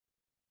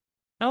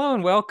Hello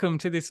and welcome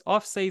to this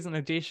off-season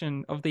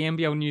edition of the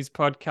NBL News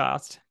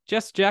Podcast.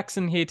 Just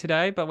Jackson here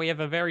today, but we have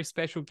a very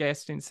special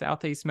guest in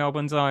Southeast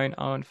Melbourne's own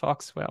Owen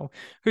Foxwell,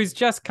 who's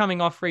just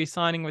coming off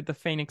re-signing with the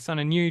Phoenix on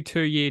a new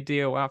 2-year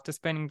deal after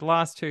spending the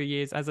last 2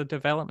 years as a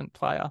development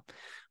player.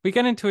 We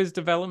get into his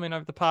development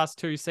over the past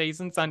 2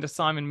 seasons under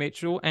Simon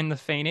Mitchell and the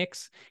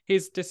Phoenix,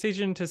 his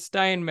decision to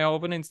stay in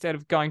Melbourne instead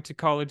of going to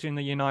college in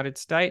the United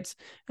States,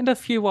 and a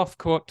few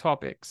off-court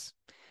topics.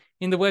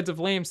 In the words of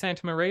Liam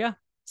Santamaria,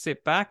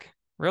 sit back,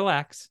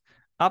 relax.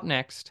 Up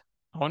next,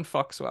 Owen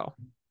Foxwell.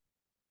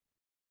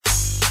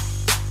 Bryce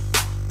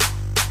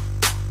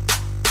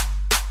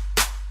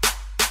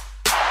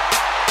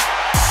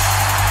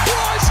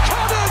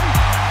Cotton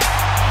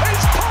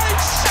is paid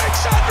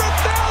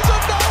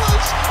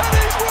 $600,000 and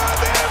he's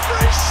worth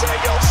every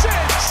single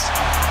cent.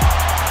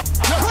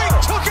 Quick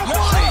took a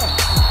volley.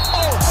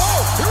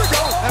 Here we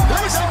go. And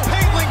Mason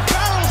Peatling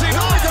barrels in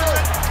over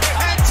it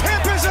and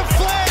tempers have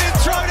flared in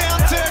throwdown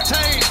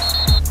 13.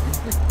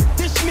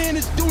 This man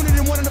is doing it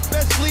in one of the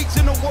best leagues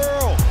in the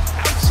world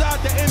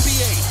outside the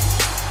NBA.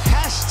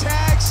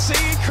 Hashtag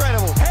see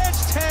incredible.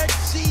 Hashtag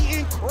see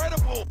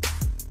incredible.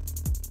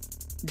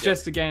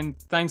 Just again,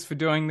 thanks for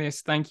doing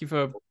this. Thank you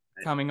for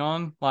coming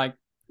on.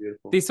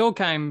 Beautiful. This all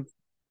came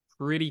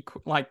pretty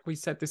we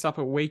set this up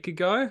a week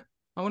ago,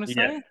 I want to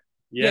say.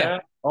 Yeah.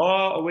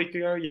 Oh, a week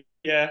ago.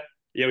 Yeah.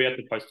 Yeah, we had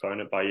to postpone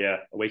it, but a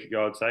week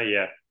ago, I'd say,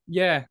 yeah.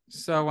 Yeah.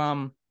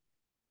 So,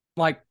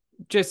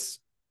 just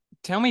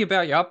tell me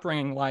about your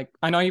upbringing.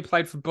 I know you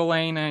played for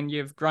Bulleen and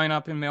you've grown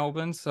up in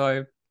Melbourne,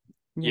 so,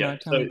 tell me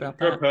about you're that.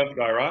 a Perth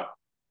guy,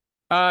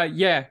 right?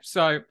 Yeah.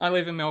 So I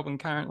live in Melbourne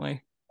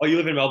currently. Oh, you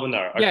live in Melbourne,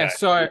 though? Okay. Yeah.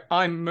 So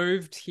I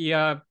moved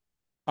here,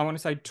 I want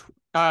to say,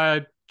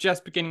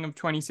 just beginning of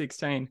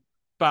 2016,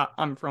 but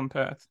I'm from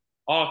Perth.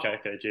 Oh, okay.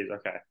 Geez,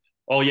 okay.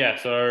 Oh, yeah,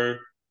 so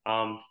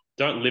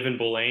don't live in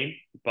Bulleen,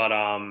 but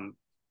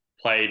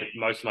played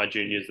most of my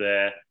juniors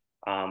there,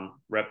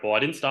 rep ball. I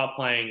didn't start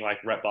playing,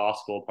 rep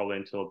basketball probably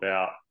until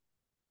about,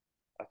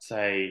 I'd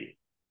say,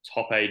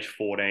 top age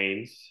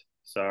 14s.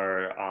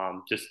 So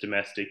just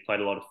domestic,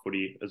 played a lot of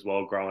footy as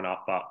well growing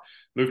up, but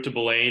moved to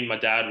Bulleen. My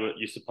dad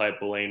used to play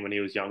at Bulleen when he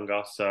was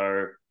younger,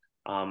 so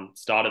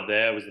started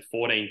there. It was the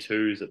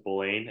 14-2s at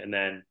Bulleen, and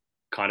then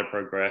kind of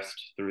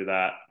progressed through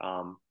that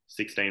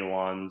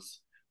 16-1s,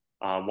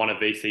 won a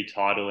VC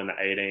title in the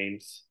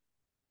 18s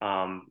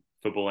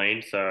for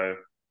Bulleen. So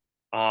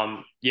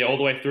all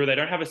the way through. They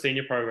don't have a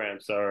senior program,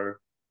 so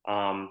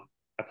I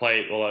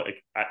played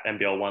at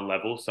NBL 1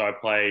 level. So I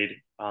played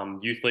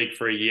youth league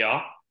for a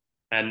year.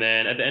 And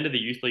then at the end of the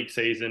youth league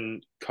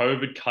season,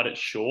 COVID cut it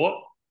short.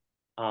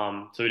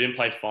 So we didn't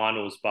play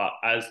finals. But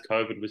as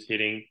COVID was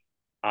hitting,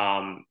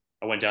 I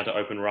went down to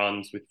open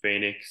runs with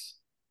Phoenix,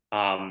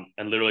 and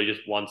literally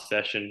just one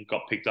session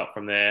got picked up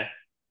from there,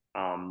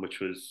 which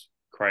was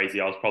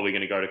crazy. I was probably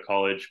going to go to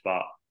college,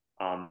 but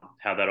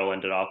how that all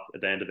ended up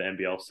at the end of the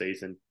NBL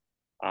season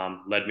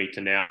led me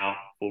to now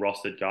full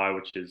rostered guy,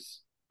 which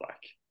is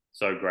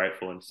so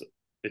grateful, and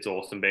it's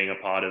awesome being a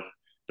part of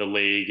the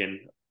league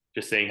and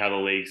just seeing how the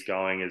league's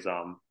going is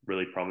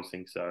really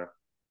promising. So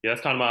yeah,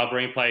 that's kind of my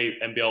upbringing. Play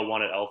NBL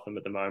 1 at Eltham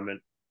at the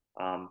moment.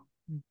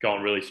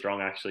 Going really strong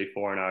actually,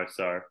 4-0,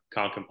 so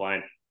can't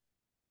complain.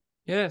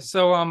 Yeah.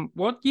 So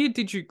what year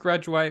did you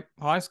graduate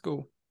high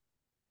school?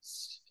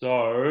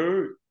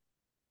 So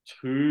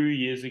 2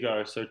 years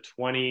ago, so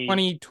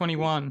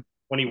 2021.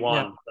 21.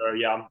 Yeah. So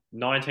yeah, I'm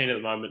 19 at the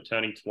moment,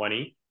 turning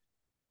 20.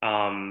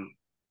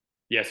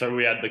 So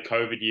we had the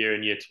COVID year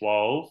in year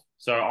 12.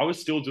 So I was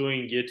still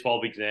doing year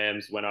 12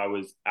 exams when I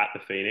was at the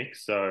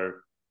Phoenix. So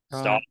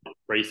started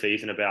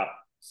pre-season about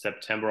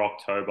September,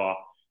 October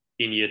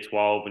in year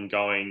 12 and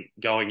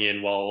going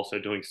in while also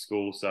doing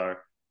school. So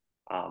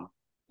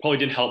probably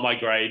didn't help my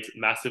grades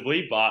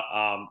massively, but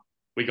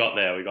we got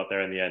there. We got there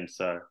in the end.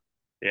 So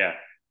yeah.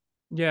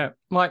 Yeah.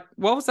 What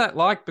was that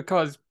like?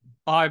 Because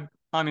I'm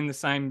in the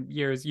same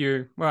year as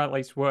you, well, at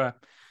least were.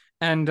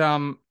 And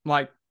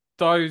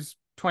those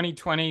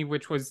 2020,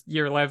 which was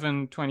year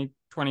 11,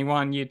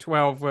 2021, year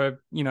 12 were,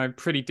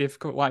 pretty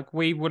difficult.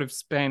 We would have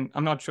spent,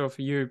 I'm not sure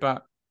for you,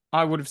 but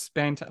I would have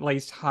spent at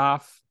least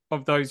half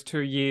of those 2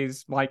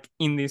 years,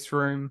 in this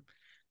room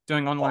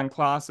doing online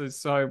classes.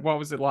 So what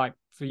was it like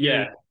for you?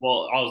 Yeah,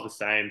 well, I was the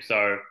same.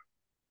 So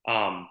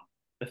I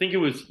think it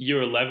was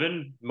year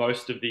 11.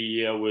 Most of the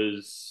year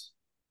was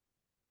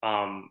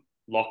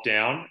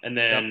lockdown. And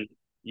then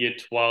year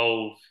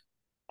 12,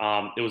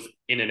 it was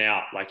in and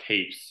out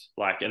heaps.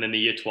 And then the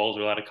year 12s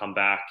were allowed to come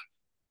back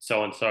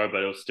so-and-so,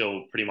 but it was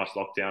still pretty much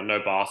locked down, no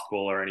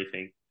basketball or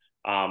anything,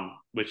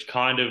 which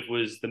kind of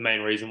was the main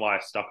reason why I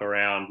stuck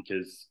around,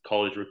 because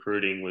college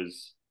recruiting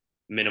was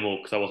minimal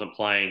because I wasn't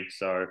playing.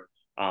 So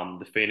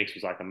the Phoenix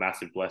was a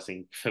massive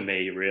blessing for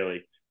me,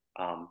 really.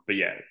 But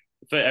yeah,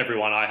 for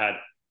everyone, I had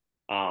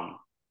a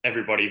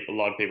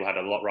lot of people had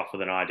a lot rougher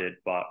than I did,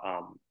 but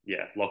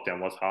lockdown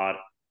was hard.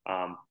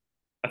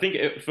 I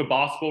think for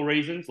basketball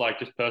reasons,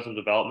 just personal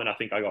development, I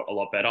think I got a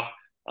lot better.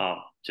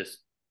 Just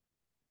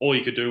all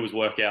you could do was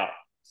work out.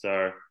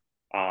 So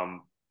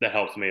that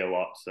helps me a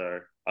lot. So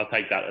I'll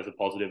take that as a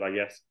positive, I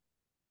guess.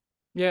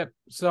 Yeah.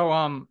 So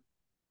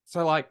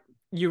like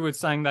you were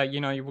saying that,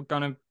 you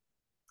were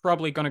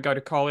probably gonna go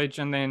to college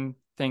and then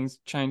things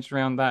changed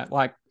around that.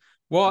 Like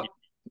what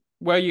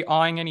were you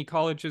eyeing any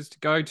colleges to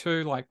go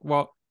to? Like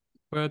what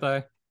were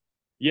they?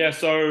 Yeah,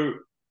 so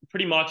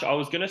pretty much I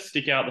was gonna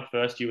stick out the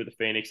first year with the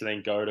Phoenix and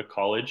then go to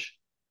college.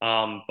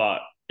 But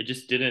it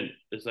just didn't.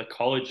 As a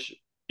college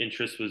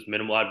interest was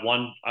minimal. I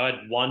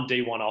had one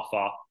D1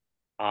 offer,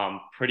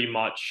 pretty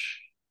much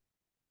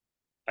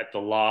at the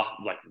last,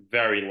 like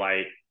very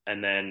late,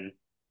 and then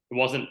it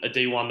wasn't a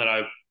D1 that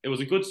I. It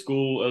was a good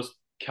school. It was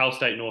Cal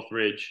State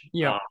Northridge,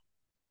 Yeah.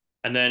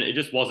 and then it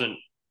just wasn't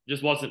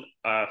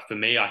for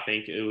me. I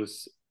think it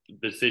was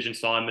the decision.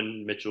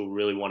 Simon Mitchell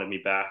really wanted me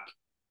back.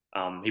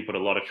 He put a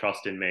lot of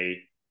trust in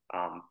me.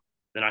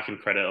 And I can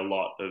credit a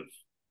lot of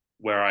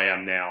where I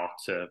am now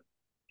to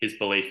his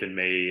belief in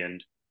me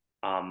and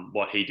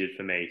what he did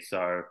for me.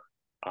 So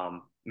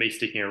me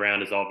sticking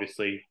around has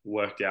obviously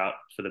worked out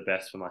for the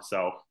best for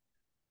myself.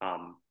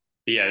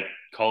 But yeah,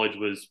 college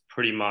was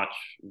pretty much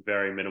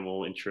very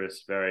minimal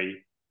interest,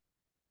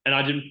 and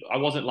I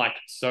wasn't like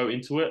so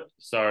into it.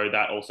 So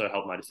that also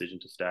helped my decision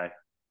to stay.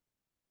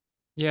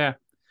 Yeah.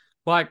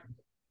 Like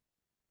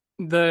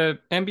the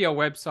NBL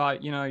website,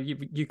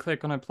 you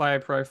click on a player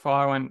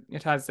profile and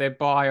it has their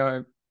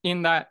bio.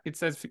 In that, it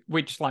says,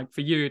 which like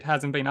for you, it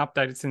hasn't been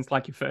updated since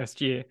like your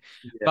first year.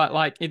 Yeah. But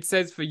like it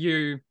says for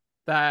you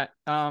that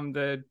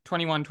the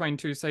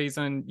 21-22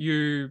 season,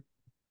 you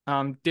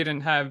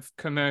didn't have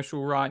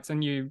commercial rights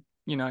and you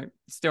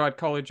still had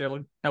college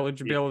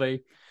eligibility. Yeah.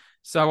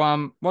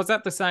 So was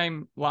that the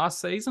same last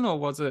season or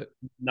was it?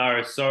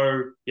 No,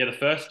 so yeah, the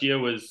first year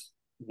was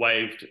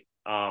waived.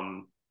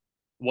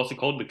 What's it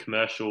called? The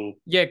commercial.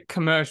 Yeah,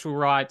 commercial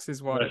rights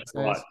is what it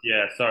Right. says.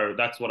 Yeah, so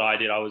that's what I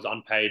did. I was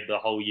unpaid the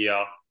whole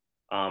year.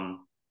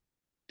 Um,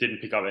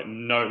 didn't pick up it.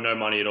 No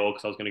money at all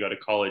because I was going to go to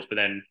college. But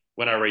then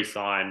when I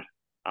re-signed,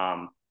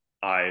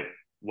 I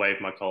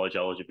waived my college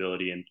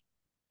eligibility and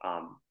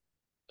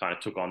kind of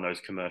took on those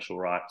commercial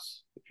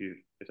rights, if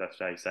that's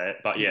how you say it.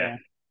 But yeah,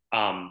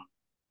 Yeah. um,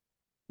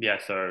 yeah.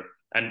 So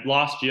and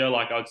last year,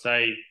 like I'd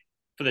say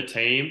for the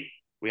team,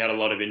 we had a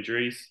lot of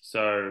injuries.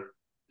 So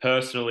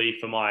personally,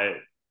 for my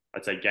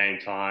I'd say game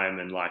time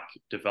and like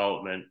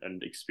development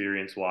and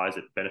experience wise,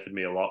 it benefited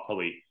me a lot.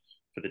 Probably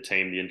for the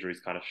team, the injuries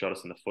kind of shot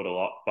us in the foot a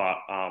lot, but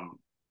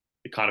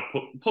it kind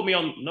of put me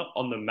on not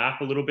on the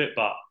map a little bit,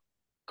 but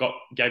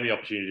gave me the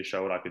opportunity to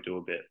show what I could do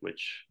a bit,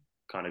 which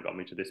kind of got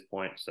me to this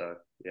point. So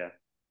yeah.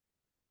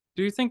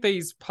 Do you think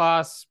these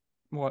past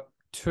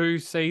two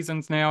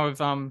seasons now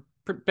have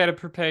better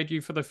prepared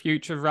you for the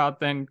future rather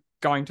than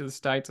going to the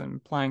States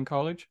and playing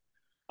college?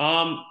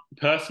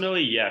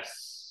 Personally,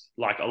 yes.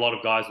 Like a lot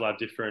of guys will have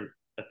different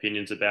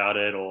opinions about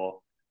it, or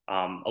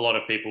a lot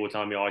of people were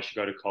telling me, "Oh, I should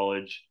go to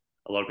college."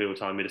 A lot of people were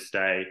telling me to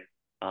stay.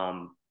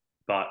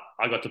 But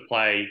I got to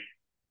play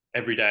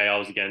every day. I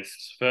was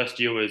against. First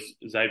year was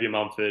Xavier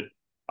Mumford,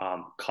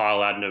 Kyle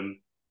Adnam,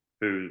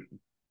 who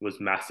was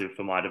massive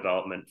for my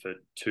development for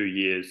 2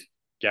 years.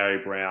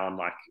 Gary Brown,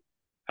 like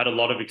had a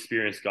lot of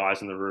experienced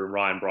guys in the room.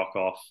 Ryan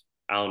Brockhoff,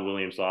 Alan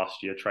Williams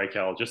last year, Trey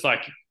Kell, just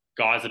like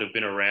guys that have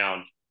been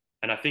around.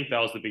 And I think that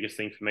was the biggest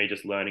thing for me,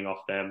 just learning off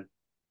them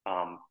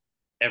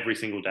every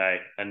single day.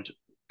 And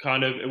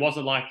kind of, it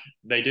wasn't like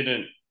they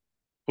didn't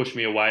push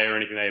me away or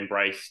anything. They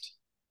embraced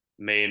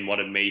me and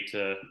wanted me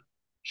to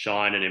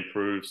shine and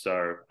improve.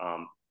 So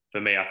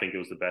for me, I think it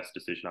was the best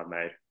decision I've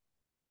made.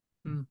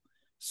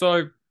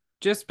 So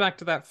just back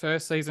to that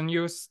first season,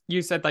 you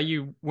said that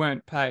you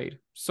weren't paid.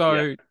 So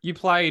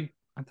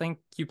I think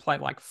you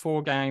played like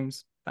 4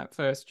 games that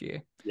first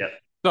year. Yeah.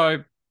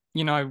 So,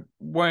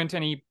 weren't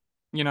any,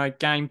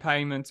 game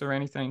payments or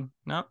anything.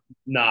 No?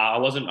 Nah, I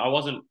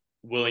wasn't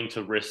willing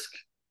to risk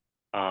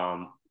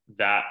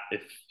that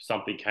if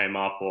something came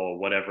up or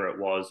whatever it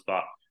was,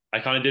 but I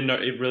kind of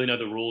didn't really know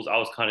the rules. I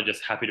was kind of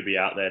just happy to be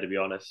out there, to be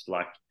honest,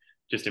 like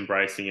just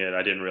embracing it.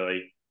 I didn't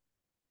really,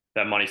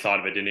 that money side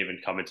of it didn't even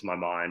come into my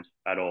mind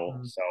at all.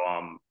 So,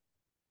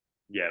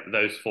 yeah,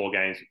 those 4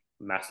 games,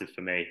 massive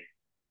for me.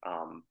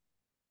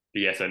 But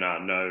yeah, so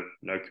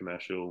no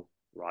commercial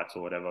rights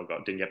or whatever.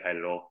 Didn't get paid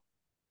at all.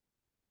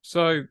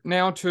 So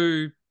now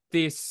to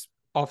this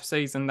off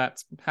season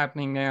that's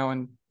happening now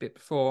and a bit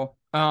before,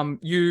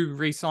 you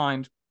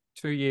re-signed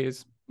 2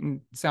 years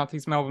in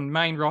Southeast Melbourne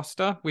main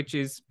roster, which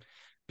is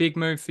big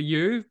move for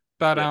you.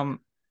 But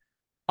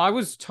I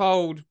was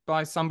told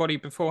by somebody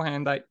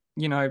beforehand that,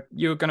 you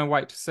were going to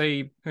wait to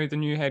see who the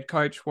new head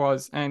coach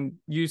was, and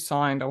you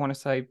signed, I want to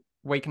say,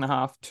 week and a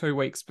half, 2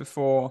 weeks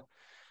before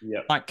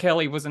Mike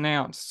Kelly was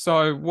announced.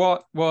 So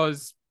what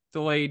was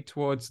the lead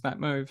towards that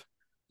move?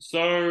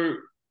 So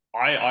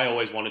I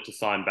always wanted to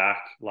sign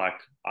back. Like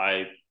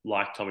I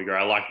like Tommy Gray.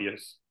 I like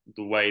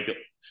the way that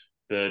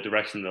the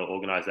direction the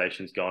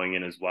organization's going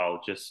in as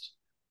well. Just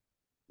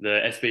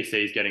the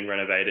SBC is getting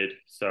renovated,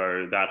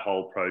 so that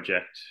whole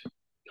project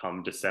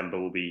come December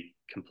will be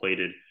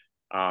completed.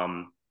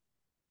 All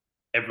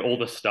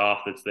the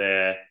staff that's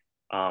there,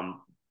 kind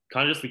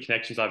of just the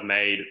connections I've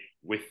made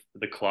with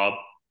the club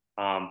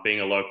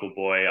being a local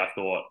boy, I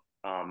thought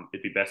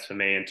it'd be best for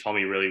me. And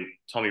Tommy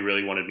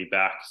really wanted me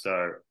back.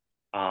 So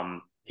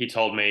he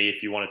told me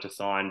if you wanted to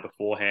sign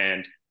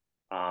beforehand,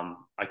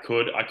 I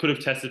could have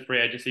tested free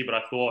agency, but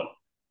I thought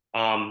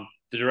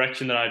the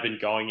direction that I've been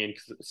going in,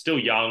 because it's still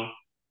young,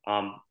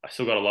 I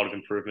still got a lot of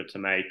improvement to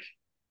make,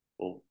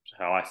 well,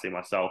 how I see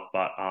myself.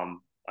 But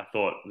I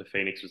thought the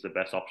Phoenix was the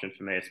best option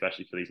for me,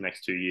 especially for these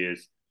next 2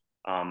 years.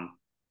 And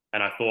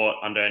I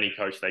thought under any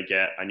coach they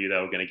get, I knew they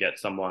were going to get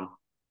someone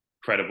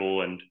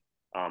credible, and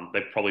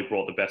they probably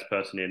brought the best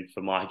person in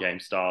for my game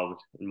style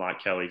with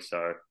Mike Kelly.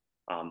 So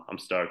I'm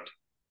stoked.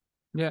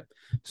 Yeah.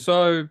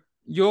 So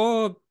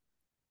you're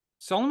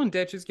Solomon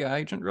Detcher's your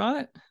agent,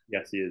 right?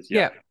 Yes, he is.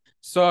 Yeah.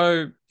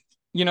 So,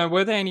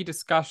 were there any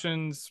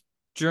discussions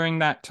during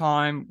that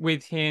time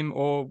with him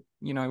or,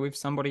 with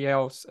somebody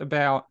else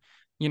about,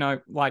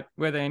 like,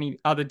 were there any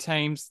other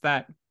teams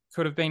that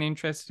could have been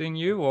interested in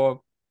you?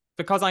 Or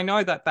because I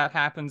know that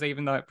happens,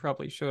 even though it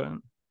probably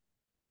shouldn't.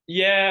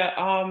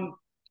 Yeah.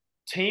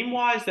 Team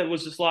wise, that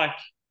was just like,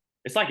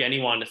 it's like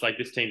anyone. It's like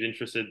this team's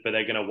interested, but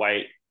they're going to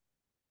wait.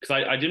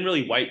 Because I didn't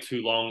really wait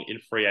too long in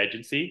free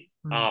agency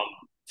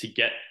to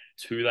get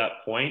to that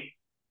point.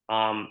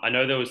 I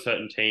know there were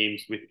certain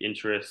teams with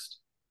interest.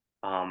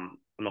 I'm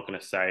not going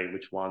to say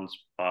which ones,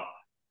 but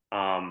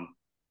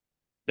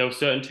there were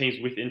certain teams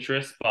with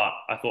interest, but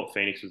I thought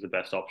Phoenix was the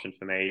best option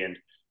for me. And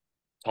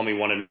Tommy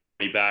wanted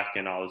me back,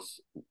 and I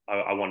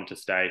wanted to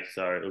stay.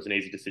 So it was an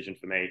easy decision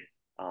for me,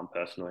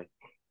 personally.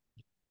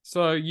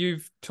 So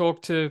you've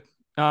talked to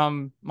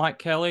Mike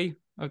Kelly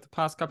over the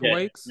past couple of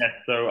weeks? Yeah.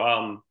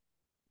 So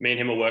me and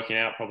him are working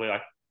out probably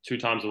like 2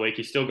 times a week.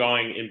 He's still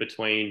going in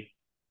between.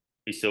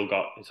 He's still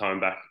got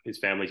his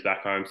family's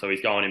back home. So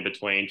he's going in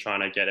between trying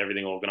to get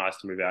everything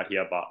organized to move out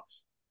here. But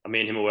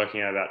me and him are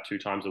working out about 2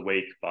 times a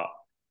week. But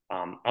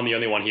I'm the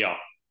only one here.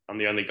 I'm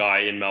the only guy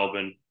in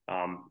Melbourne.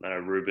 I know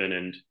Ruben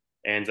and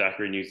Anzac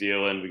are in New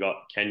Zealand. We got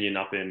Kenyon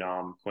up in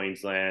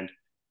Queensland,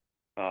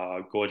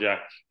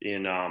 Gorjak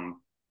in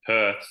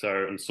Perth.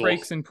 And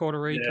Freaks in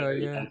Puerto Rico,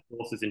 yeah. And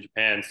Sources in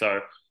Japan.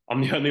 So I'm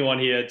the only one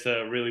here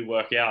to really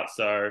work out.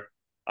 So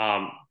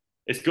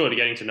it's good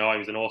getting to know him.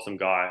 He's an awesome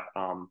guy.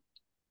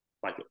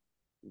 Like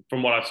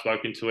from what I've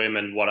spoken to him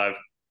and what I've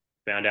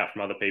found out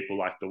from other people,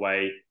 like the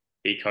way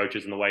he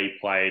coaches and the way he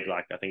played,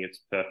 like I think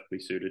it's perfectly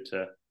suited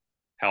to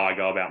how I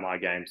go about my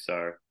game.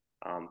 So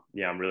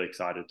yeah, I'm really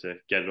excited to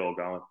get it all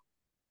going.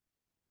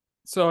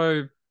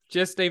 So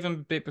just even a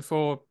bit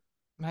before,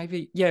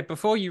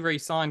 before you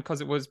re-signed, because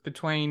it was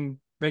between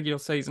regular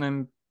season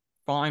and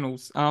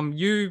finals,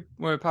 you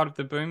were part of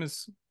the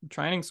Boomers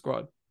training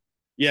squad.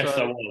 Yes,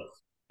 I was.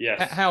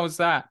 Yes. How was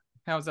that?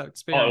 How was that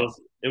experience?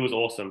 It was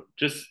awesome.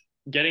 Just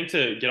getting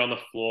to get on the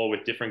floor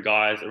with different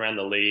guys around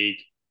the league,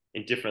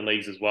 in different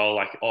leagues as well.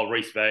 Like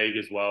Reese Vague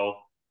as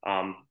well.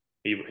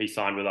 He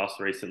signed with us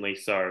recently.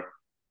 So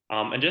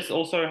and just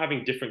also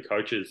having different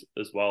coaches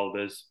as well.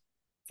 There's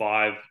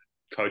 5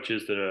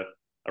 coaches that are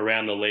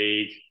around the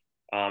league,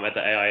 at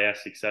the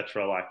AIS,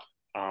 etc. Like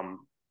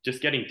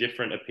just getting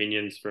different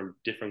opinions from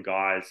different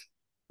guys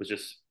was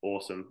just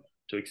awesome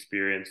to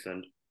experience,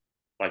 and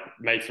like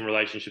made some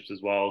relationships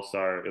as well.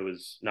 So it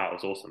was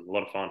awesome. A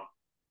lot of fun.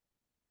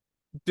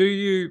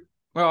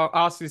 I'll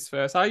ask this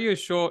first. Are you a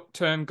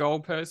short-term goal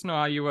person, or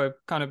are you a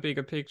kind of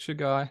bigger picture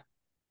guy?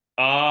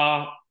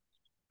 Kind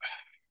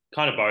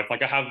of both.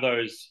 Like I have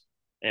those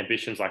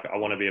ambitions. Like I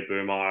want to be a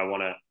boomer. I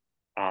want to,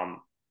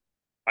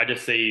 I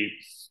just see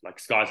like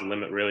sky's the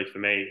limit really for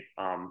me.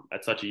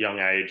 At such a young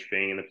age,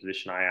 being in the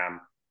position I am,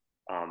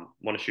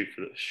 want to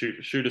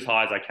shoot as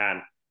high as I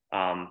can.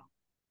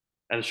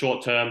 And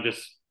short term,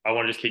 I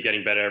want to just keep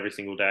getting better every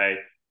single day.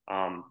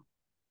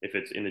 If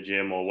it's in the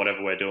gym or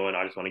whatever we're doing,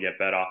 I just want to get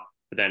better.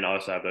 But then I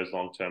also have those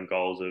long-term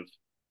goals of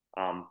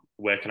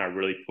where can I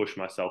really push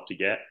myself to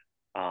get.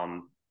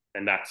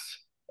 And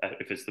that's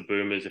if it's the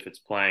Boomers, if it's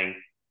playing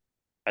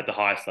at the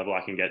highest level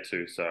I can get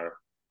to. So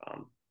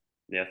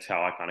yeah, that's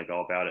how I kind of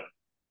go about it.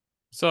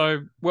 So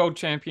World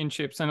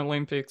Championships and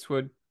Olympics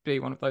would be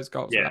one of those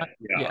goals, yeah, right?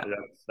 Yeah,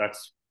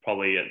 that's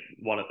probably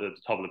one at the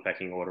top of the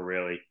pecking order,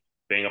 really.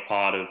 Being a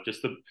part of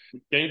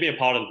getting to be a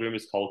part of the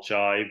Boomers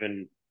culture,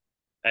 even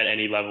at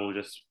any level,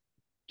 just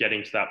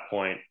getting to that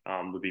point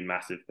would be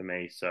massive for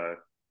me. So,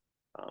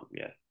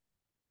 yeah.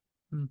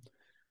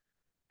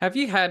 Have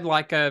you had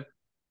like a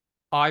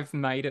I've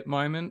made it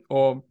moment,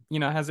 or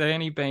has there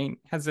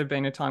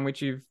been a time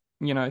which you've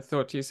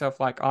thought to yourself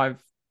like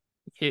I've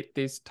hit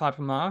this type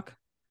of mark?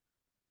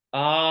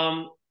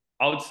 I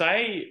would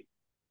say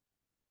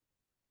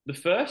the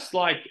first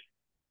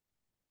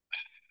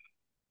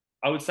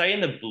I would say in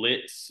the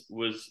Blitz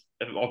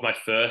of my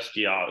first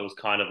year, it was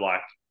kind of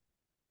like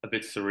a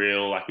bit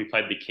surreal. Like we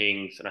played the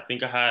Kings, and I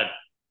think I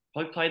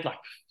probably played like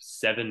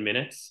 7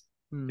 minutes.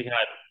 I think I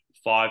had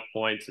 5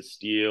 points, a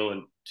steal,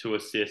 and 2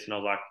 assists, and I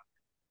was like,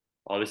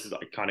 "Oh, this is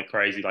like kind of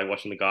crazy." Like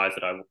watching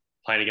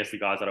playing against the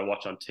guys that I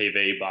watch on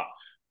TV. But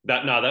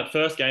that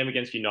first game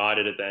against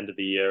United at the end of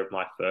the year of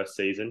my first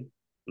season,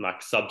 I'm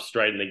like sub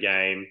straight in the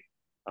game,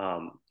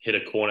 hit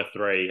a corner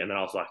 3, and then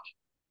I was like,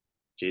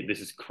 gee,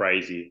 this is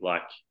crazy.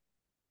 Like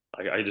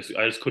I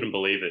just couldn't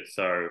believe it.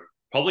 So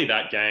probably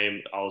that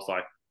game, I was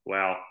like,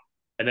 wow.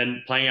 And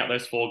then playing out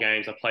those 4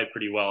 games, I played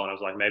pretty well, and I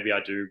was like, maybe I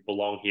do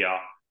belong here,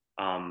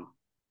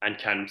 and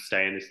can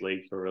stay in this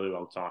league for a really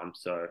long time.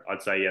 So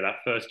I'd say, yeah, that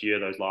first year,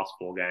 those last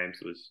 4 games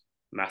was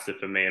massive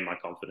for me and my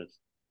confidence.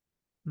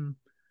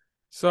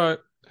 So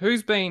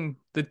who's been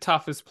the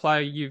toughest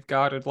player you've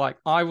guarded? Like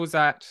I was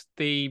at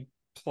the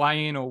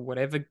play-in or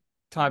whatever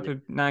type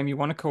of name you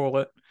want to call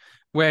it,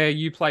 where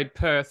you played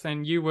Perth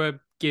and you were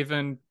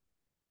given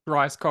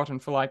Bryce Cotton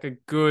for like a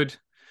good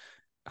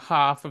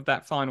half of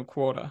that final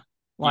quarter.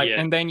 Like,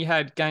 Yeah. and then you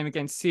had game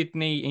against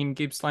Sydney in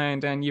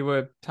Gippsland and you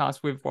were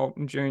tasked with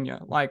Walton Jr.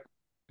 Like,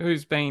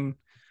 who's been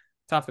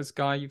toughest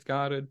guy you've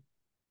guarded?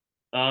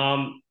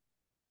 Um,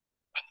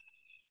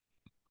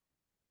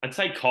 I'd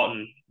say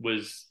Cotton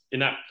was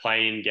in that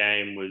playing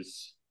game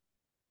was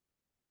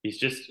he's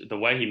just the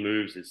way he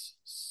moves is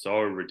so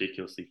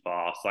ridiculously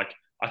fast. Like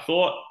I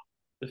thought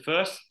the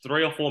first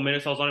 3 or 4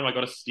 minutes I was on him, I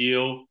got a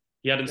steal.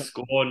 He hadn't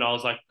scored, and I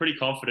was like pretty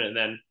confident. And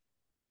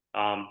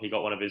then he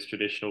got one of his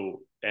traditional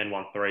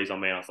N1 threes on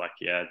me. And I was like,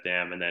 yeah,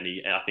 damn. And then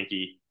I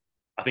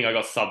think I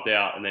got subbed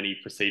out, and then he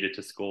proceeded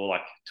to score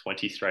like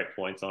 20 straight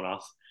points on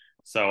us.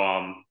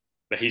 So,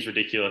 but he's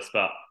ridiculous.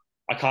 But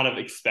I kind of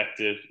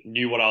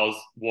knew what I was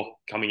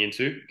coming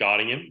into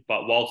guarding him.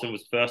 But Walton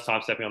was first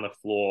time stepping on the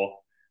floor.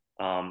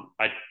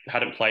 I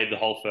hadn't played the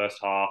whole first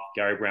half.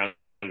 Gary Brown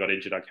got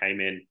injured. I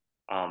came in,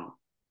 and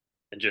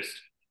just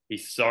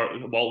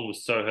Walton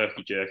was so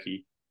herky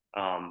jerky,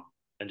 and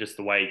just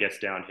the way he gets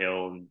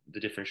downhill and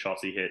the different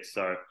shots he hits.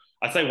 So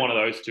I'd say one of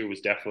those two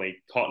was definitely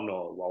Cotton,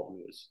 or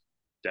Walton was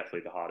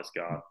definitely the hardest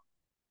guard.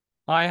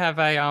 I have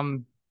a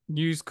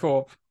News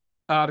Corp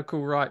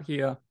article right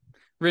here,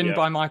 written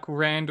by Michael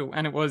Randall,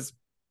 and it was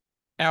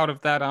out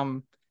of that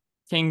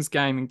Kings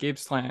game in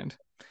Gippsland,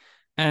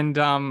 and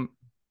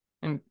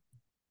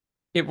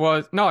it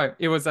was a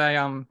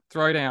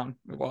throwdown.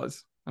 It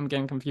was. I'm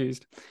getting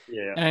confused.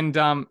 Yeah. And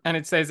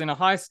it says, in a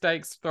high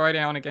stakes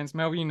throwdown against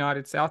Melbourne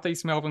United,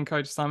 Southeast Melbourne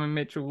coach Simon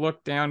Mitchell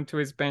looked down to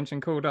his bench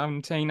and called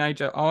on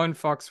teenager Owen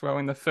Foxwell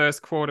in the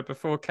first quarter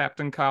before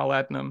captain Carl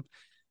Adnam.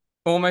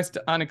 Almost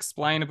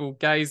unexplainable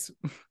gaze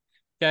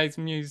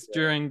mused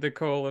during the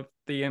call of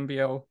the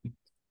NBL.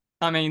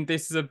 I mean,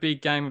 this is a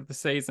big game of the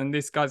season.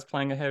 This guy's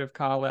playing ahead of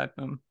Carl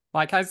Adnam.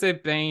 Like, has there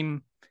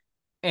been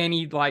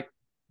any like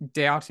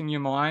doubt in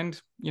your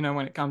mind,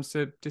 when it comes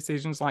to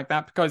decisions like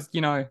that? Because,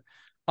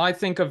 I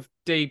think of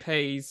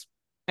DPs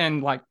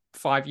and like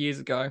 5 years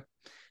ago,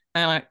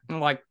 and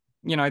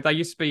they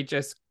used to be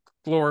just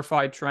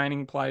glorified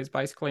training players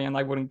basically, and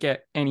they wouldn't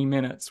get any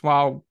minutes.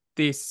 While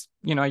this,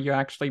 you're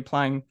actually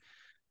playing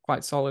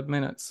quite solid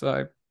minutes.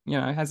 So,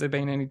 has there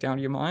been any doubt in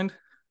your mind?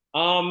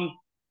 I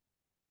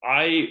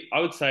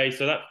would say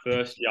so. That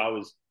first year,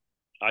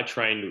 I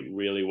trained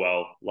really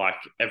well. Like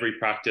every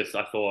practice,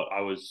 I thought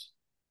I was.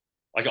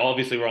 Like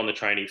obviously we're on the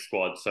training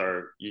squad,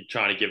 so you're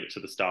trying to give it to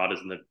the starters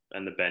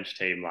and the bench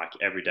team like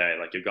every day,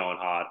 like you're going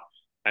hard.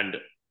 And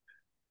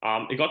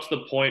it got to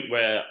the point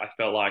where I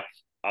felt like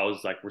I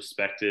was like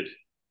respected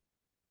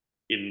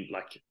in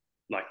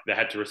like they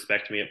had to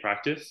respect me at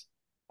practice.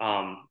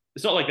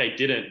 It's not like they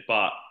didn't,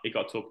 but it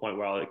got to a point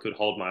where I could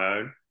hold my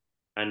own.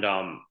 And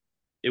I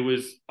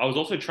was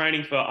also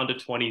training for under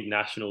 20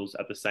 nationals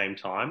at the same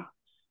time.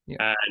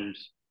 Yeah.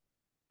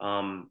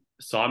 And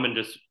Simon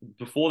just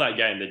before that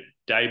game, the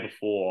day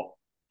before,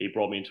 he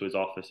brought me into his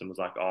office and was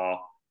like, "Oh,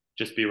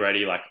 just be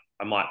ready. Like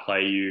I might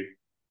play you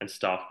and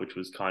stuff," which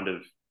was kind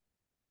of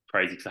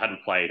crazy because I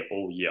hadn't played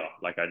all year.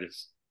 Like I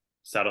just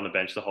sat on the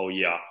bench the whole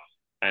year,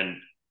 and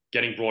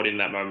getting brought in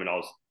that moment, I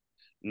was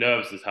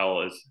nervous as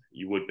hell, as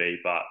you would be.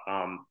 But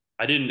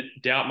I didn't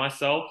doubt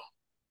myself.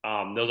 There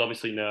was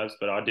obviously nerves,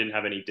 but I didn't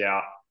have any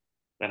doubt,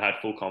 and had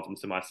full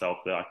confidence in myself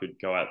that I could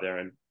go out there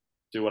and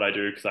do what I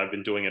do, because I've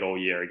been doing it all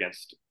year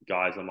against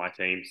guys on my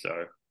team.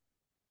 So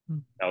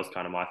that was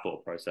kind of my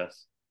thought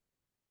process.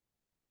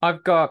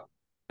 I've got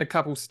a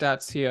couple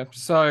stats here.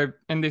 So,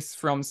 and this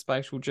from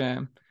Spatial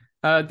Jam.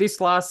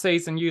 This last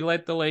season, you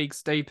led the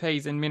league's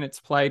DPs in minutes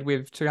played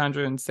with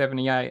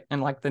 278,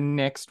 and like the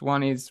next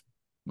one is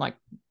like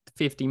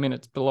 50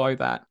 minutes below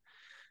that.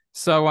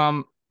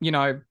 So,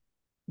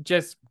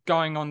 just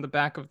going on the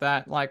back of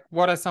that, like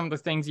what are some of the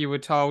things you were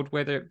told,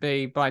 whether it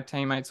be by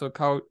teammates or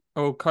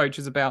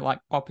coaches, about like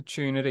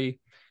opportunity,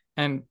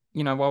 and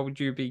what would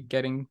you be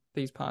getting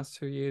these past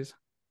 2 years?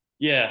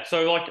 Yeah,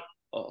 so like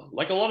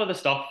a lot of the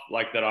stuff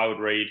like that I would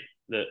read,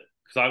 that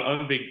because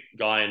I'm a big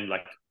guy in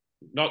like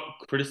not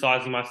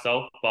criticizing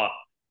myself, but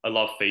I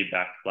love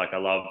feedback. Like I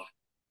love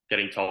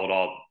getting told,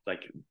 "Oh,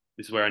 like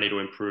this is where I need to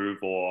improve,"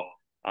 or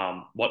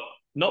what.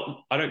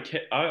 Not I don't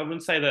care. I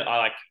wouldn't say that I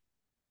like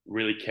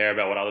really care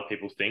about what other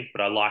people think,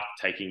 but I like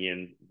taking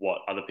in what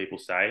other people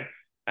say.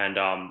 And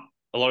a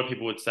lot of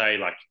people would say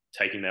like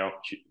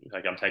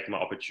I'm taking my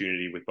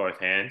opportunity with both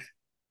hands,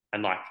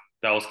 and like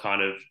that was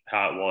kind of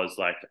how it was.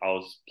 Like I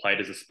was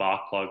played as a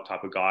spark plug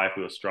type of guy. If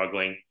we were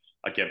struggling,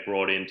 I'd get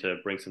brought in to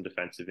bring some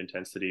defensive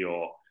intensity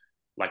or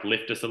like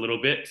lift us a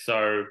little bit.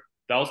 So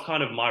that was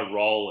kind of my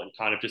role, and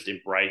kind of just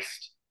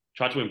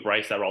tried to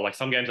embrace that role. Like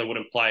some games I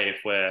wouldn't play if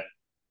we're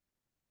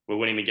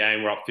winning the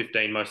game, we're up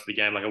 15 most of the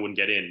game, like I wouldn't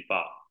get in.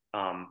 But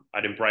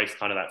I'd embrace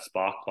kind of that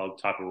spark plug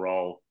type of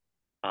role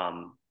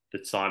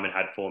that Simon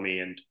had for me,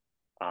 and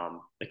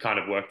it kind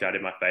of worked out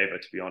in my favor,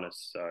 to be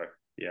honest. So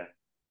yeah.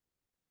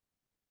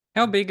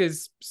 How big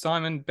has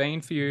Simon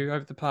been for you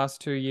over the past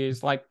 2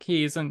 years? Like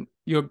he isn't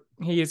going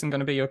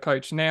to be your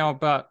coach now,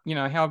 but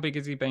how big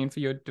has he been for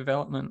your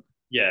development?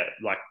 Yeah,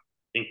 like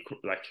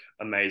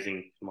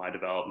amazing for my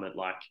development.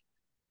 Like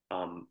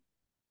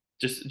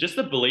just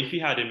the belief he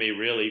had in me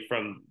really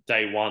from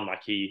day one.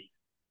 Like he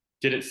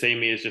didn't see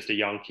me as just a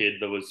young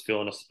kid that was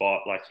filling a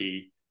spot. Like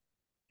he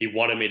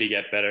wanted me to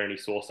get better, and he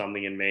saw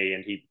something in me,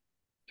 and he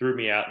threw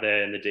me out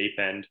there in the deep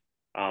end.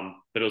 But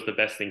it was the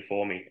best thing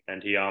for me,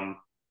 and he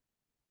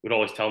would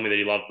always tell me that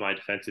he loved my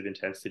defensive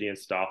intensity and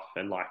stuff,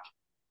 and like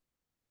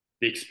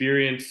the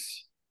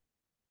experience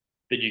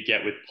that you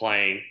get with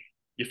playing.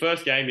 Your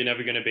first game, you're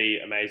never going to be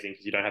amazing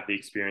because you don't have the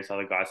experience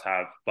other guys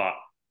have. But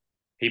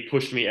he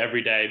pushed me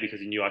every day because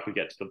he knew I could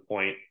get to the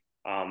point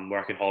where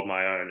I could hold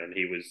my own, and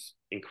he was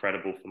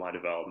incredible for my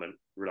development.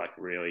 Like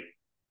really,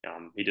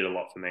 he did a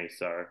lot for me,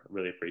 so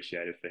really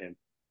appreciative for him.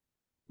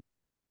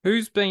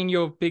 Who's been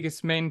your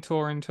biggest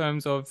mentor in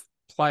terms of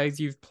players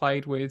you've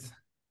played with?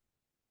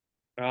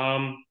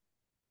 Kyle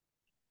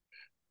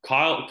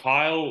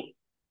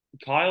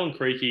and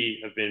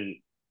Creaky have been,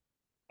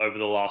 over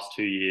the last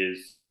 2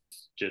 years,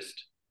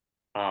 just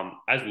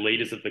as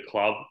leaders of the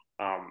club,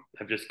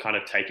 have just kind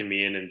of taken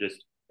me in, and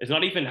just, it's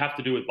not even have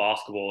to do with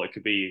basketball. It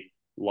could be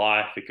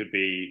life. It could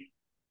be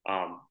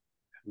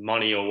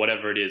money or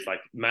whatever it is, like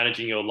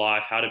managing your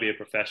life, how to be a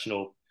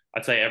professional.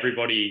 I'd say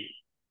everybody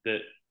that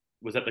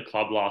was at the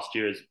club last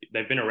year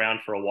they've been around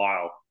for a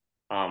while.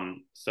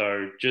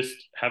 So just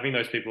having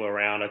those people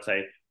around, I'd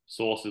say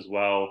Source as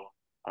well.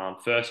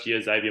 First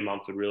year, Xavier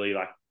Mumford really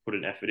like put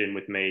an effort in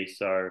with me.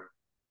 So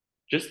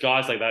just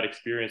guys like that,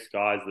 experienced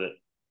guys that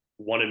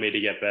wanted me to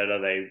get better.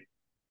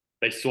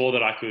 They saw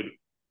that I could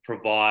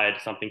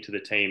provide something to the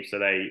team, so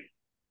they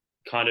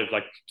kind of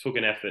like took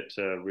an effort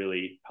to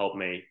really help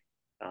me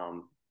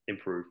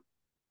improve.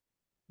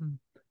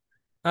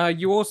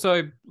 You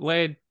also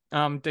led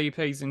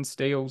DPs in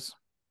steals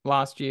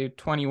last year,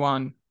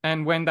 21.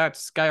 And when that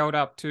scaled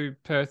up to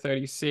per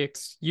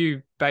 36,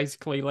 you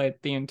basically led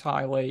the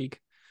entire league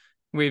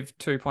with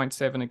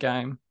 2.7 a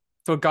game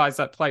for guys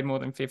that played more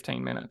than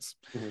 15 minutes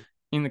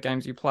in the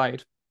games you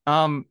played.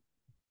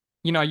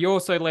 You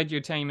also led your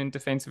team in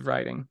defensive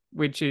rating,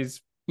 which is,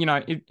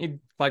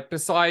 like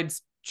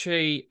besides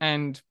Chi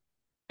and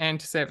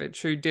Antisevich,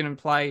 who didn't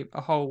play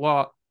a whole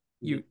lot,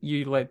 you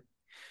led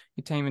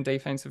your team in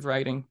defensive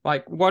rating.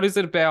 Like, what is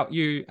it about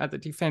you at the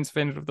defensive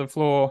end of the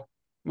floor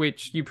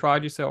which you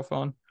pride yourself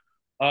on?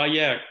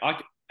 Yeah,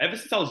 ever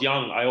since I was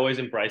young, I always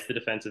embraced the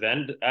defensive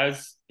end.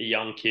 As a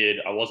young kid,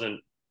 I was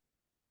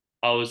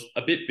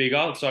a bit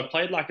bigger, so I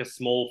played like a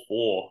small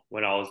 4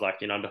 when I was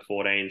like in under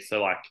 14.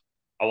 So like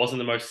I wasn't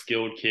the most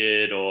skilled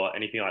kid or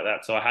anything like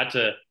that. So I had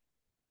to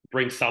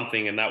bring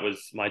something, and that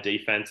was my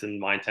defense and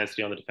my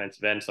intensity on the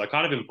defensive end. So I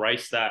kind of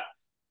embraced that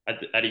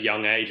at a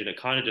young age, and it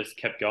kind of just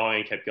kept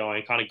going,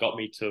 kind of got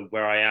me to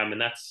where I am.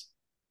 And that's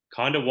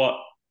kind of what,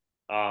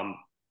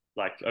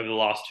 like over the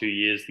last 2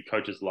 years, the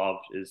coaches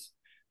loved, is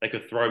they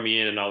could throw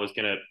me in and I was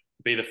going to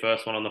be the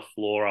first one on the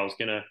floor. I was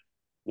going to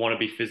want to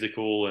be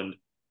physical and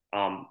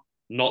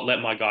not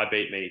let my guy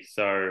beat me.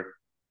 So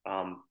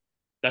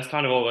that's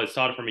kind of all, it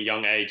started from a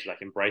young age,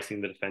 like embracing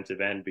the defensive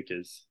end,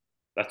 because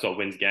that's what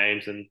wins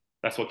games and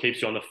that's what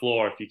keeps you on the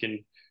floor. If you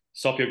can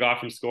stop your guy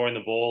from scoring the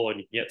ball and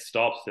you can get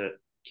stops, it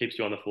keeps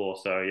you on the floor.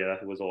 So yeah,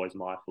 that was always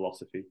my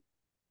philosophy.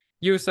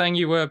 You were saying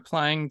you were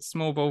playing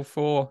small ball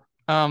 4.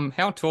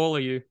 How tall are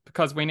you?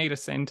 Because we need a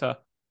center.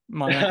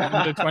 My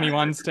under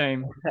 21s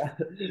team.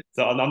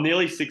 So I'm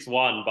nearly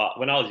 6'1", but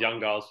when I was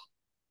younger, I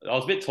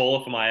was a bit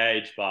taller for my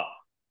age, but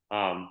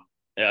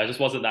yeah, I just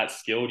wasn't that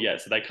skilled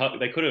yet. So they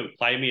couldn't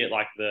play me at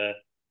like the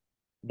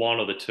 1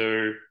 or the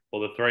 2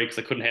 or the 3 because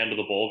I couldn't handle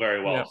the ball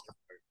very well. Yeah.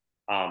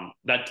 So,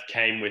 that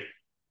came with,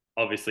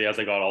 obviously, as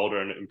I got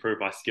older and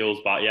improved my skills.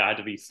 But yeah, I had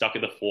to be stuck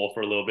at the 4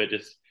 for a little bit,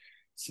 just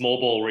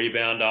small ball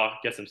rebounder,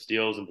 get some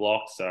steals and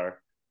blocks. So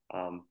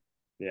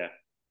yeah.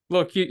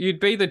 Look, you'd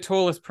be the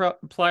tallest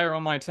player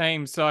on my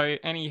team, so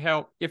any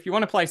help, if you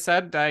want to play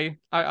Saturday,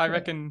 I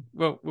reckon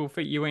we'll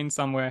fit you in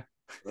somewhere.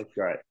 That's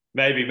great.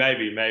 Maybe.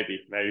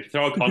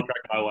 Throw a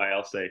contract my way,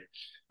 I'll see.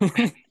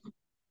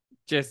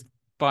 Just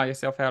buy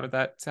yourself out of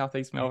that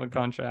Southeast Melbourne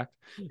contract.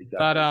 Exactly.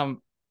 But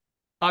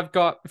I've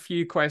got a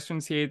few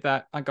questions here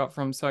that I got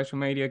from social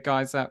media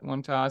guys that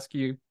want to ask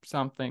you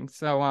something.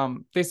 So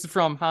this is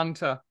from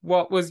Hunter.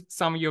 What was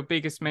some of your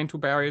biggest mental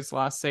barriers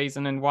last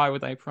season, and why were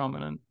they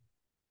prominent?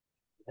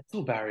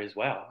 Mental barriers.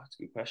 Wow, that's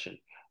a good question.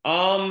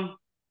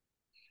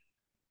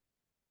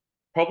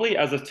 Probably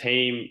as a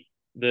team,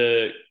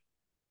 it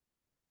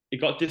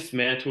got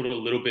dismantled a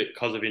little bit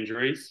because of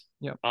injuries.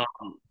 Yeah.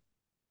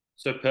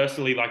 So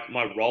personally, like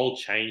my role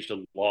changed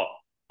a lot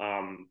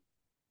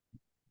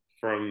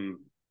from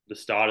the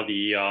start of the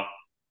year.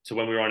 to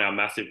when we were on our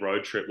massive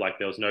road trip, like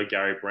there was no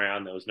Gary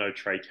Brown, there was no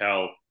Trey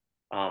Kell.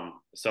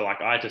 So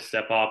like I had to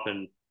step up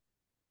and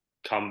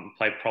come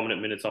play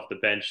prominent minutes off the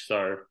bench.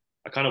 So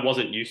I kind of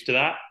wasn't used to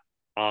that.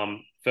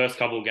 First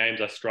couple of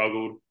games I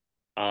struggled,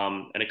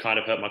 and it kind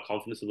of hurt my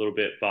confidence a little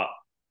bit, but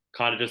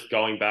kind of just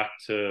going back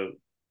to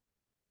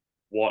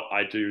what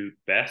I do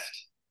best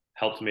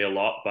helped me a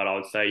lot. But I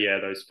would say, yeah,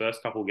 those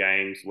first couple of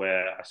games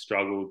where I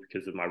struggled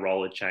because of my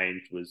role had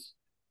changed was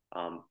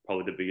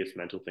probably the biggest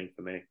mental thing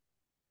for me.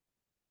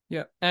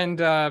 Yeah.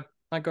 And I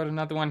got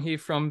another one here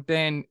from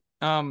Ben.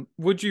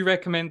 Would you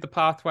recommend the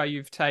pathway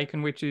you've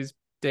taken, which is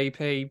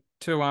DP,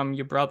 to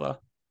your brother?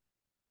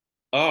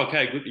 Oh,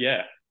 okay, good.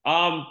 Yeah.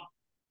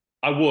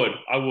 I would.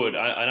 And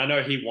I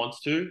know he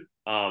wants to.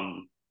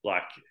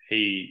 Like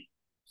he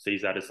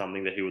sees that as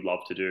something that he would love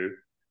to do.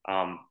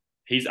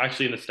 He's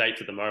actually in the States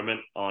at the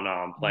moment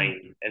on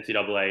playing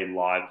NCAA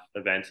live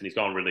events, and he's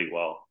going really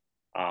well.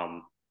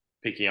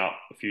 Picking up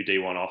a few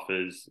D1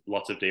 offers,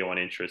 lots of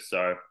D1 interest.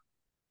 So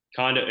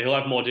kind of he'll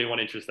have more D1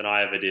 interest than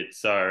I ever did.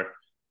 So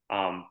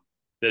that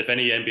if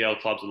any NBL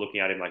clubs are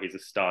looking at him, like he's a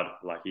stud,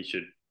 like he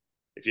should.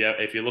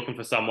 If you're looking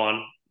for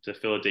someone to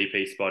fill a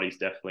DP spot, he's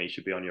definitely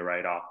should be on your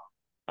radar.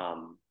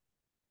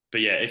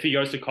 But yeah, if he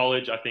goes to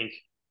college, I think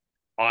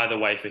either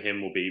way for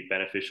him will be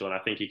beneficial, and I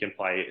think he can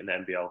play in the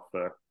NBL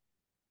for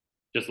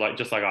just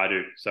like I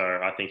do. So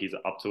I think he's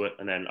up to it.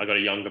 And then I got a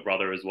younger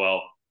brother as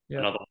well,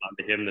 another one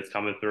under him that's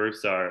coming through.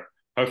 So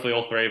hopefully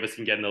all three of us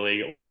can get in the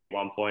league at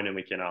one point, and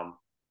we can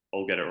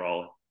all get it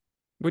rolling.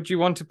 Would you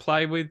want to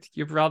play with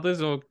your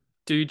brothers, or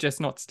do you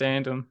just not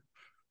stand them?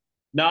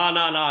 No.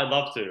 I'd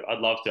love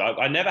to.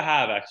 I never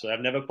have actually. I've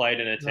never played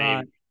in a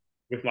team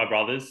with my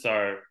brothers.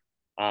 So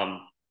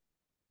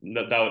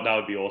that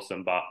would be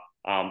awesome. But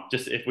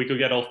just if we could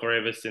get all three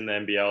of us in the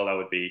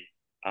NBL,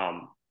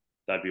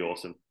 that'd be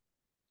awesome.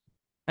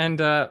 And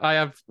I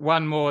have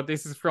one more.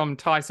 This is from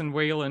Tyson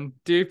Whelan.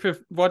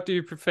 What do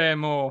you prefer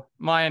more,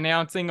 my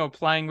announcing or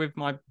playing with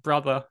my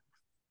brother?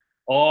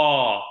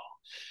 Oh,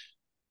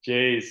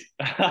 jeez.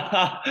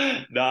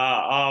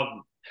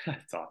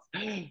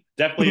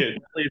 Definitely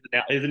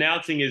his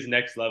announcing is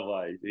next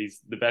level. He's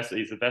the best.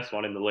 He's the best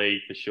one in the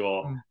league for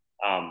sure.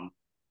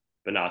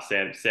 But no,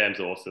 Sam's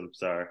awesome.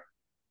 So,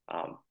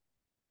 oh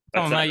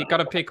no, you got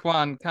to pick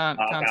one. Can't.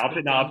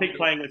 I'll pick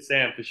playing with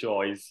Sam for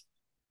sure. He's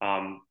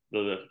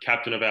the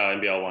captain of our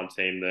NBL One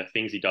team. The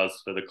things he does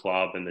for the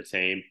club and the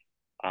team,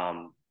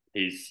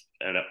 he's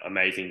an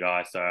amazing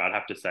guy. So I'd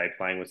have to say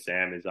playing with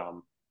Sam is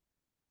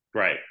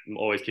great.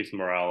 Always keeps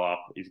morale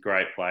up. He's a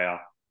great player.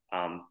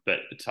 But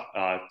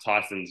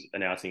Tyson's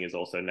announcing is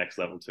also next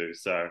level too.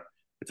 So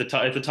it's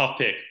a tough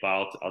pick,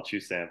 but I'll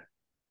choose Sam.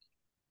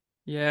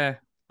 Yeah.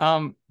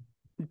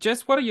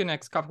 Just what are your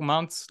next couple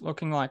months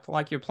looking like?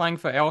 Like you're playing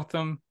for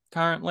Eltham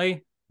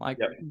currently. Like,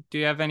 do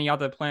you have any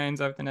other plans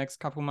over the next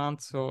couple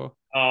months or?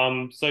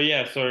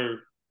 So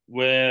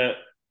we're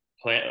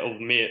playing.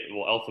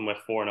 Eltham, we're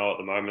 4-0 at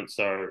the moment.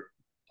 So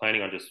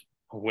planning on just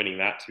winning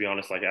that. To be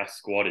honest, like our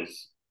squad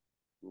is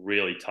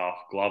really tough.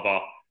 Glover,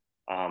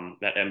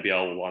 that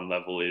NBL One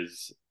level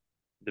is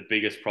the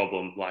biggest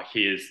problem. Like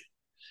he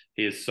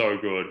is so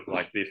good.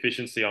 Like the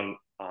efficiency on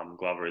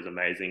Glover is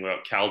amazing. We've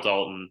got Cal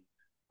Dalton,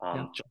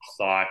 Josh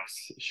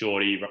Sykes,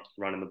 Shorty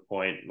running the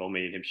point. Well,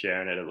 me and him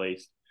sharing it at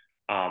least.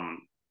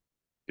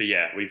 But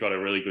yeah, we've got a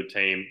really good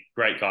team.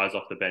 Great guys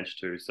off the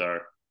bench too. So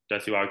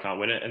don't see why we can't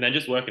win it. And then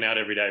just working out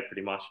every day,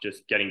 pretty much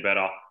just getting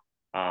better.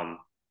 Got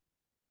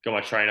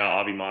my trainer,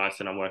 Avi Myers,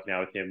 and I'm working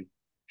out with him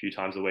a few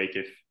times a week.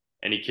 If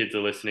any kids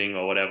are listening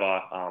or whatever,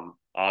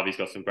 Avi's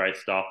got some great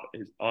stuff.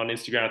 He's on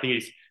Instagram. I think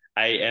he's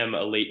AM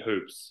Elite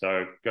Hoops.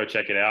 So go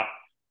check it out.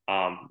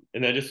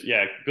 And then just,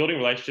 building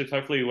relationships.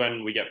 Hopefully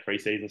when we get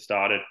preseason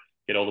started,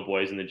 get all the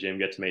boys in the gym,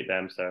 get to meet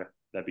them. So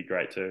that'd be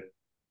great too.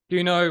 Do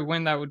you know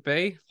when that would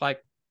be?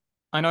 Like,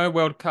 I know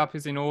World Cup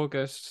is in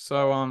August.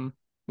 So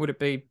would it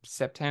be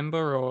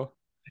September or?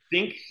 I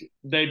think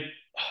they'd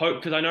hope,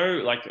 because I know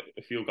like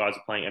a few guys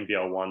are playing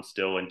NBL One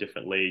still in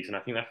different leagues. And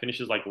I think that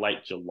finishes like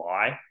late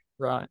July.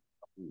 Right.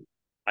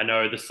 I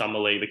know the summer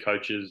league, the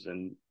coaches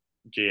and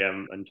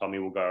GM and Tommy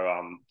will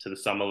go to the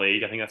summer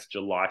league. I think that's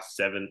July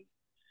 7th.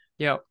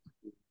 Yep.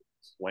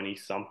 20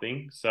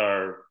 something.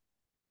 So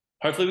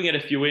hopefully we get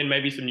a few in,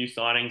 maybe some new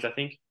signings. I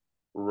think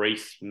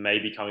Reese may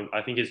be coming.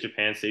 I think his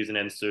Japan season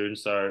ends soon,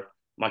 so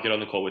might get on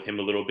the call with him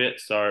a little bit.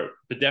 So,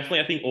 but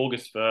definitely I think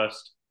August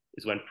 1st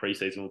is when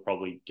preseason will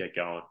probably get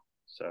going.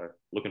 So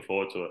looking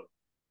forward to it.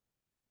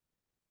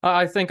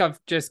 I think I've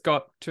just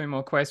got 2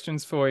 more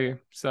questions for you.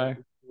 So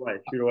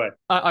shoot away.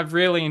 I've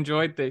really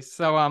enjoyed this.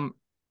 So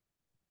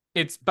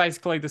it's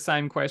basically the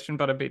same question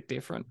but a bit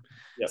different.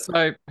 Yep.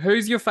 So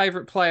who's your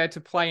favorite player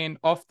to play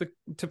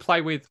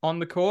with on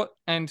the court,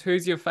 and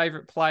who's your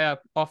favorite player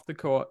off the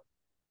court?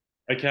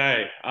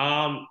 Okay.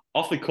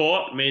 Off the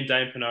court, me and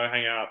Dane Pinot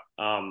hang out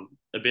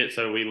a bit,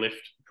 so we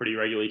lift pretty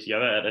regularly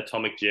together at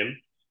Atomic Gym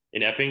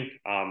in Epping.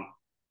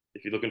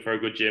 If you're looking for a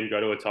good gym, go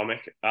to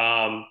Atomic.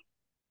 So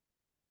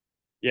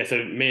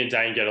me and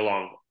Dane get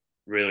along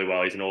really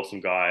well. He's an awesome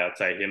guy. I'd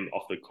say him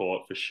off the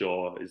court for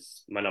sure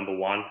is my number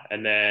one.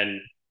 And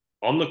then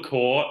on the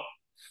court,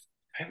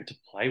 favorite to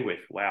play with.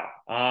 Wow.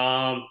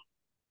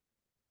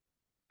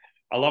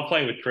 I love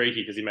playing with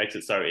Creaky because he makes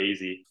it so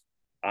easy.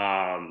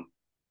 I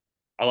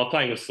love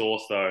playing with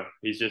Sauce though.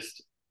 He's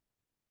just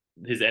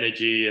his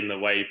energy and the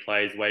way he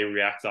plays, the way he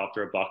reacts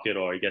after a bucket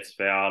or he gets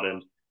fouled,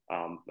 and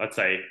I'd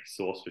say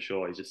Sauce for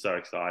sure. He's just so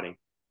exciting.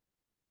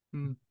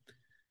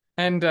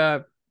 And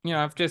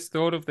I've just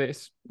thought of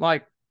this.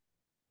 Like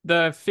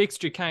the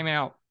fixture came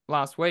out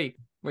last week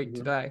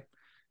today,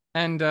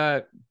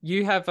 and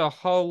you have a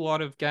whole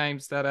lot of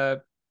games that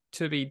are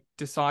to be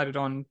decided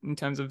on in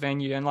terms of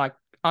venue, and like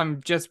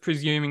I'm just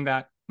presuming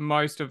that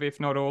most of, if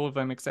not all of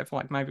them, except for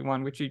like maybe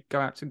one, which you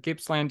go out to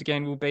Gippsland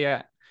again, will be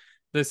at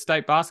the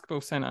State Basketball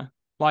Centre.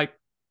 Like,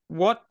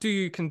 what do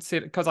you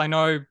consider? Because I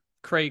know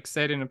Creek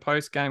said in a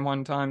post game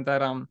one time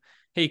that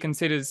he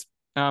considers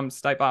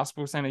State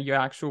Basketball Centre your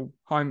actual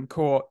home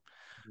court.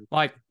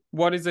 Like,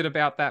 what is it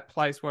about that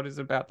place? What is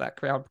it about that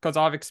crowd? Because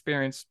I've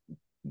experienced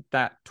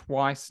that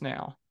twice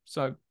now.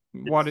 So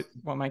what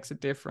makes it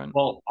different?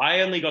 Well,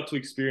 I only got to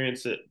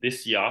experience it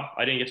this year.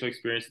 I didn't get to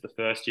experience it the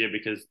first year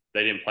because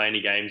they didn't play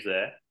any games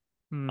there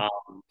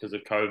because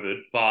of COVID.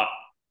 But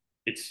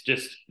it's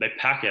just they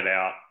pack it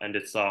out, and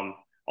it's I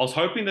was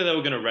hoping that they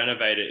were going to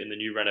renovate it in the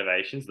new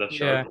renovations. The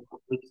show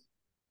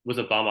was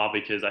a bummer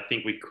because I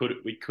think we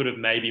could have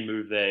maybe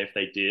moved there if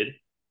they did.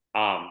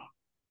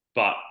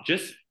 But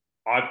just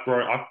I've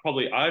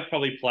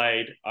probably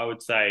played, I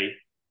would say,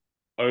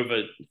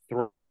 over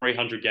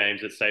 300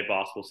 games at State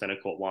Basketball Centre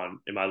Court 1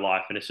 in my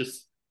life. And it's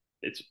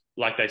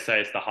like they say,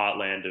 it's the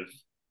heartland of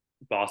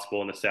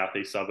basketball in the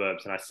southeast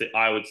suburbs. And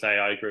I would say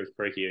I agree with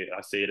Creaky.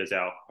 I see it as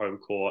our home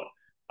court.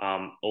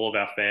 All of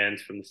our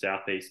fans from the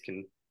southeast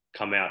can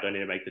come out, don't need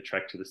to make the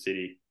trek to the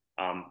city.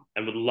 And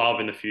would love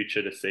in the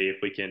future to see if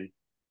we can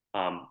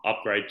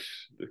upgrade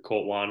the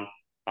Court 1,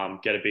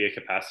 get a bigger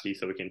capacity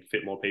so we can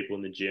fit more people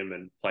in the gym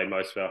and play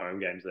most of our home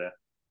games there.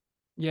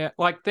 Yeah,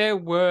 like there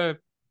were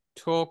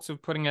talks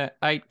of putting an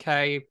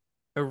 8K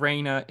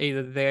arena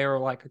either there or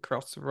like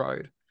across the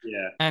road.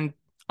 Yeah. And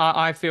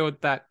I feel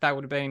that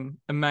would have been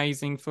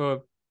amazing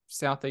for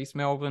Southeast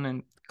Melbourne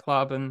and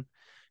club. And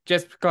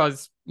just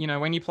because,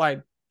 when you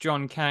play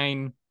John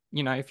Cain,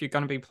 if you're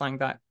going to be playing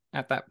that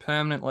at that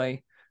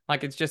permanently,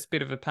 like it's just a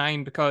bit of a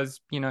pain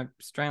because,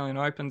 Australian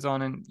Open's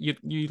on and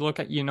you look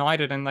at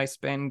United and they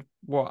spend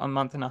a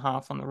month and a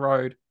half on the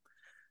road.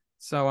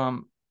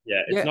 So,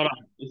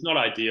 it's not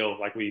ideal.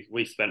 Like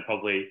we spent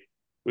probably,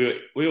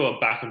 we were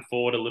back and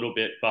forward a little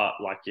bit, but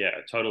like,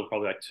 a total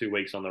probably like 2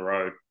 weeks on the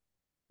road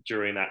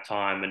during that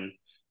time. And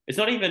it's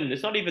not even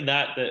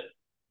that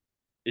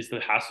is the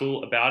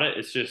hassle about it.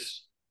 It's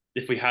just,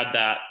 if we had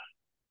that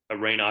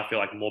arena, I feel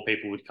like more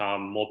people would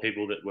come, more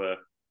people that were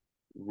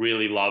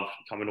really love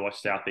coming to watch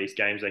Southeast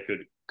games. They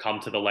could come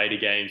to the later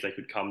games. They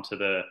could come to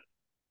the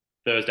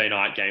Thursday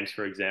night games,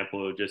 for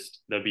example.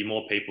 There'd be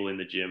more people in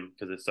the gym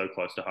because it's so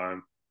close to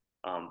home.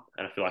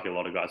 And I feel like a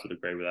lot of guys would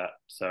agree with that.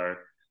 So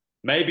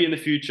maybe in the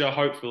future,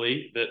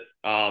 hopefully, that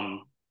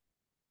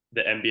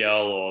the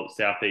NBL or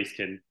Southeast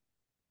can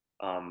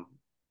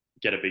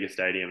get a bigger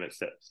stadium at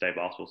State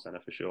Basketball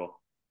Centre for sure.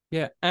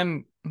 Yeah,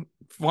 and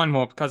one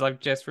more because I've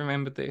just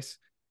remembered this.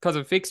 Because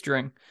of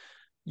fixturing,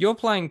 you're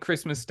playing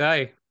Christmas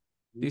Day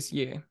this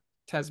year,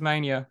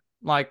 Tasmania.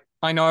 Like,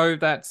 I know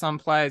that some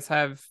players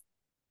have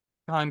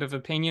kind of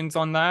opinions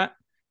on that,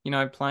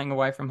 playing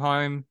away from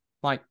home.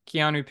 Like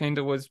Keanu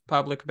Pinder was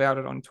public about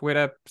it on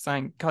Twitter,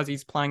 saying because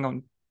he's playing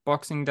on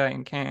Boxing Day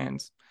in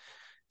Cairns.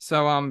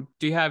 So,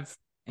 do you have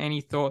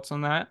any thoughts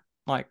on that,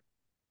 like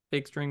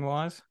fixturing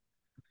wise?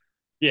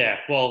 Yeah,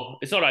 well,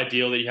 it's not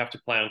ideal that you have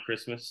to play on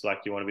Christmas. Like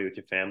you want to be with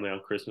your family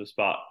on Christmas,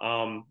 but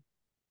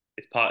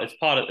it's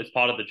part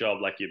of the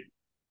job. Like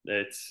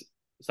it's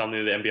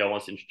something that the NBL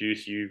wants to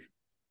introduce.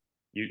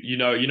 You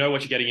know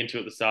what you're getting into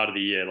at the start of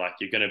the year. Like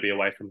you're going to be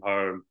away from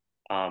home,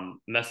 and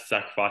that's the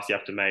sacrifice you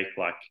have to make.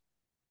 Like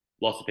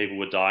lots of people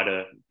would die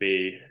to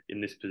be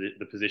in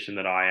the position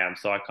that I am.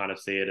 So I kind of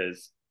see it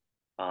as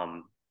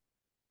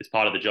it's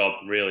part of the job.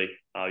 Really,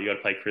 you got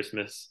to play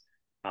Christmas.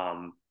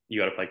 You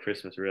got to play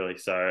Christmas really.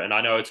 So, and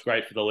I know it's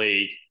great for the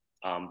league,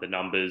 the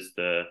numbers,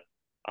 and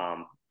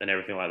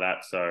everything like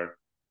that. So,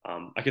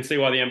 I can see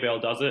why the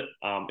NBL does it.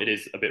 It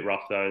is a bit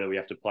rough though that we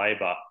have to play,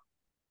 but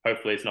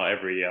hopefully it's not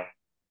every year.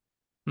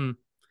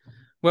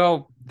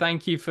 Well,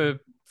 thank you for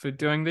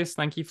doing this.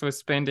 Thank you for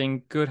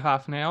spending good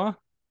half an hour.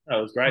 That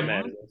was great,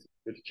 man. It was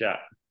good to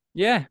chat.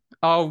 Yeah,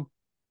 I'll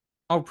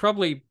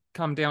probably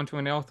come down to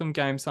an Eltham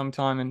game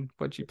sometime and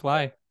watch you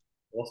play.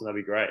 Awesome, that'd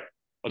be great.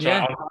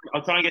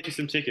 I'll try and get you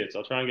some tickets.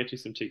 I'll try and get you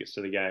some tickets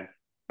to the game.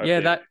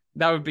 Hopefully. Yeah,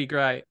 that would be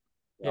great.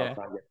 Yeah.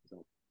 No,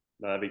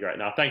 that'd be great.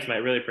 No, thanks,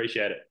 mate. Really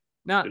appreciate it.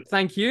 No,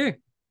 thank you.